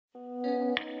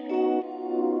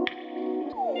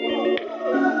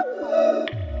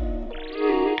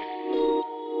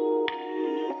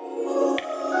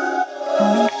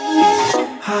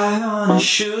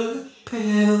sugar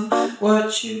pill.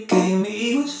 What you gave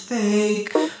me was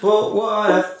fake, but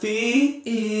what I feel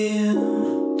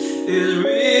is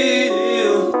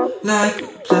real. Like a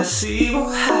placebo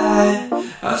high,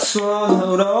 I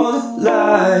swallowed all the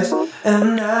lies,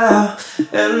 and now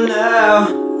I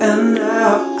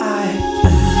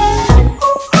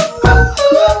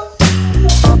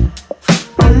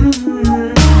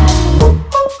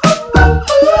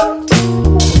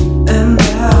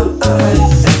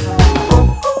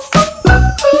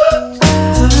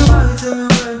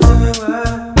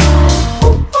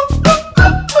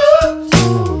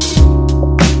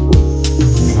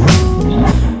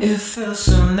it felt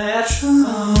so natural.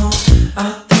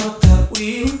 I thought that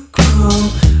we would grow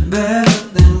better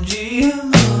than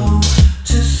GMO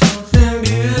to something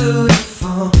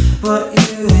beautiful, but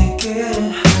you ain't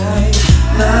getting high.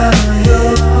 Now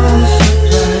you're on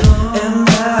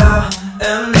supply,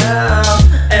 and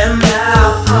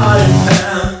now I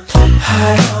am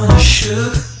high on a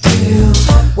sugar pill.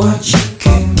 What you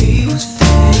gave me was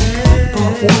fake,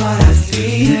 but what I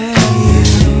feel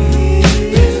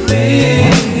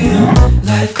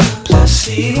like a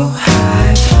placebo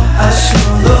high, I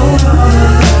swallowed all the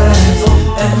lies,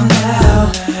 and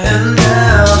now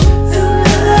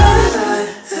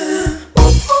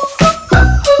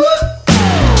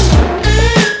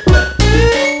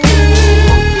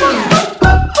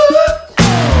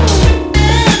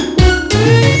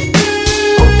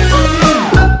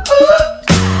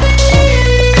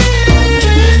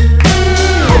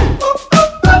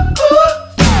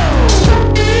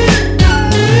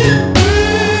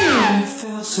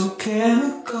so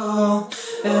chemical,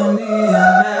 and being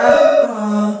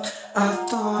wrong. I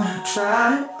thought I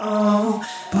tried it all,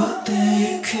 but then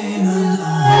you came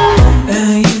along,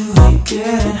 and you ain't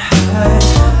getting high.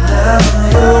 Now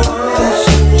you're on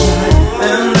supply,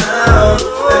 and now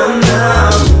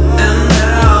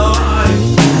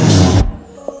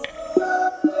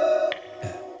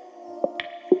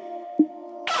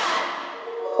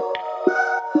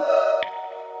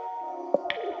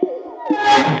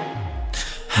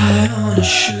high on a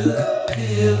sugar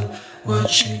pill.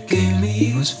 What you gave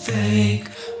me was fake,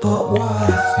 but what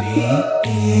I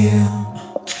feel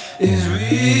is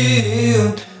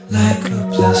real. Like a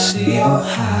placebo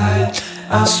high,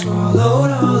 I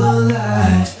swallowed all the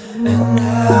lies, and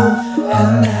now